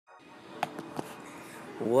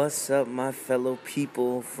What's up, my fellow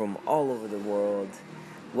people from all over the world?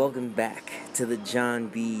 Welcome back to the John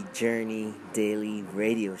B. Journey Daily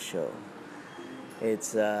Radio Show.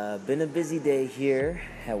 It's been a busy day here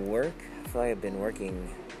at work. I feel like I've been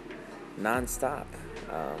working non-stop,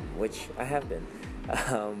 which I have been.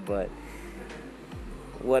 But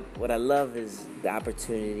what I love is the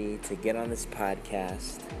opportunity to get on this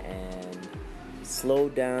podcast and slow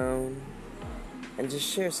down and just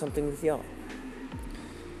share something with y'all.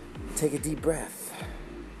 Take a deep breath.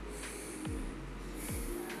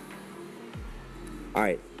 All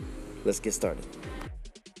right, let's get started.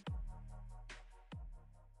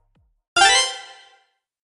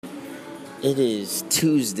 It is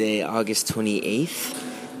Tuesday, August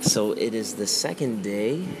 28th. So it is the second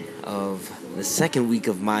day of the second week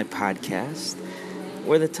of my podcast,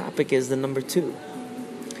 where the topic is the number 2.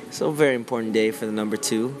 So a very important day for the number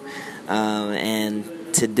 2.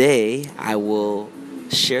 And today I will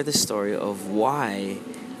share the story of why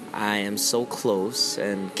I am so close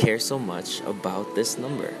and care so much about this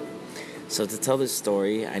number. So to tell this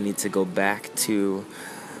story, I need to go back to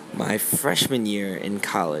my freshman year in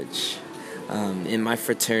college. In my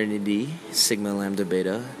fraternity, Sigma Lambda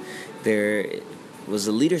Beta, there was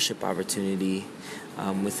a leadership opportunity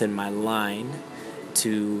within my line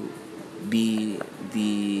to be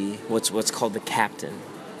the what's called the captain,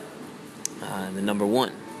 the number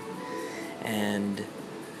 1. And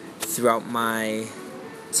throughout my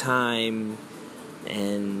time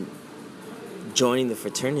and joining the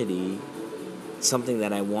fraternity, something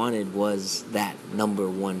that I wanted was that number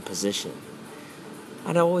 1 position.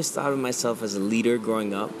 I'd always thought of myself as a leader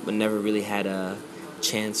growing up, but never really had a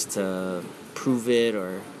chance to prove it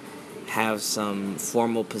or have some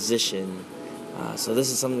formal position. So this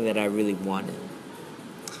is something that I really wanted.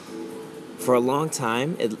 For a long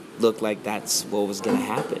time, it looked like that's what was going to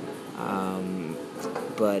happen.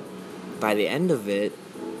 But by the end of it,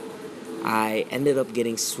 I ended up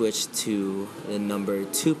getting switched to the number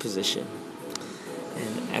 2 position.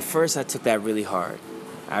 And at first I took that really hard.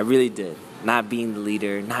 I really did. Not being the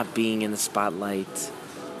leader, not being in the spotlight.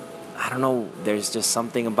 I don't know, there's just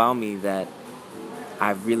something about me that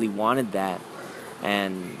I really wanted that,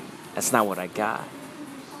 and that's not what I got.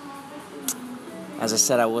 As I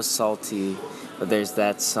said, I was salty, but there's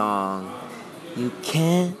that song, "You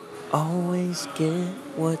can't always get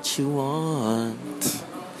what you want.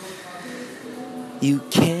 You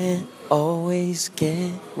can't always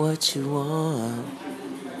get what you want.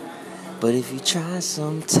 But if you try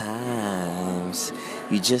sometimes,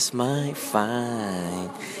 you just might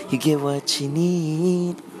find you get what you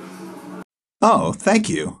need." Oh, thank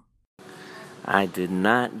you. I did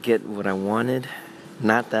not get what I wanted.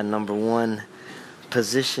 Not that number 1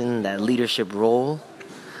 position, that leadership role.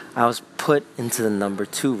 I was put into the number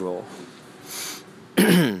 2 role.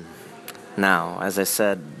 Now, as I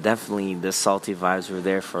said, definitely the salty vibes were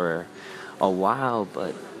there for a while,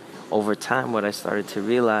 but over time what I started to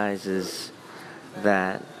realize is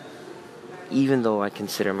that even though I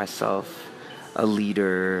consider myself a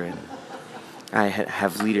leader and I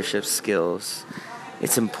have leadership skills,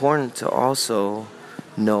 it's important to also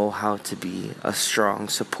know how to be a strong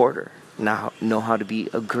supporter, know how to be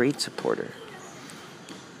a great supporter.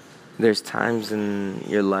 There's times in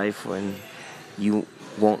your life when you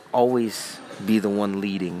won't always be the one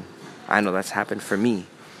leading. I know that's happened for me.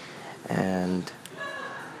 And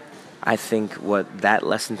I think what that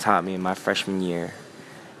lesson taught me in my freshman year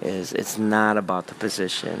is it's not about the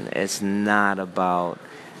position. It's not about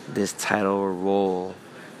this title or role.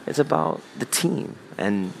 It's about the team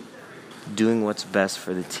and doing what's best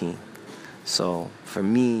for the team. So for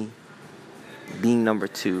me, being number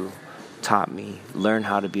 2 taught me, learn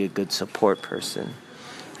how to be a good support person.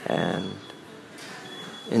 And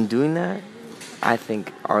in doing that, I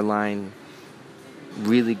think our line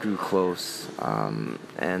really grew close.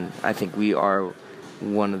 And I think we are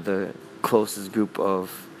one of the closest group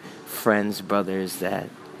of friends, brothers that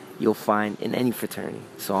you'll find in any fraternity.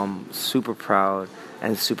 So I'm super proud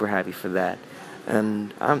and super happy for that.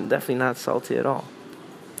 And I'm definitely not salty at all.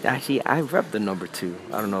 Actually, I rep the number 2.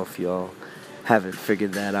 I don't know if y'all haven't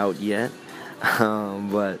figured that out yet.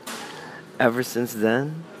 But ever since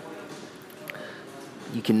then,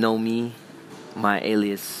 you can know me, my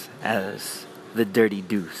alias, as the Dirty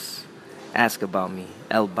Deuce. Ask about me,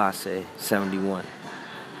 El Base 71.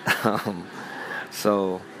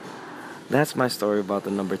 So that's my story about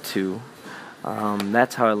the number 2.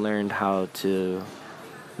 That's how I learned how to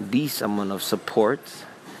be someone of support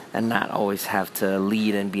and not always have to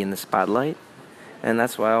lead and be in the spotlight. And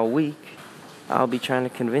that's why all week I'll be trying to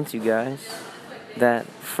convince you guys that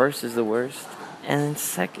first is the worst and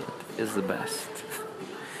second is the best.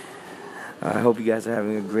 I hope you guys are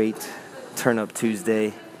having a great Turn Up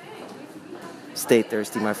Tuesday. Stay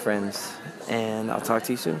thirsty, my friends, and I'll talk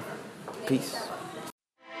to you soon. Peace.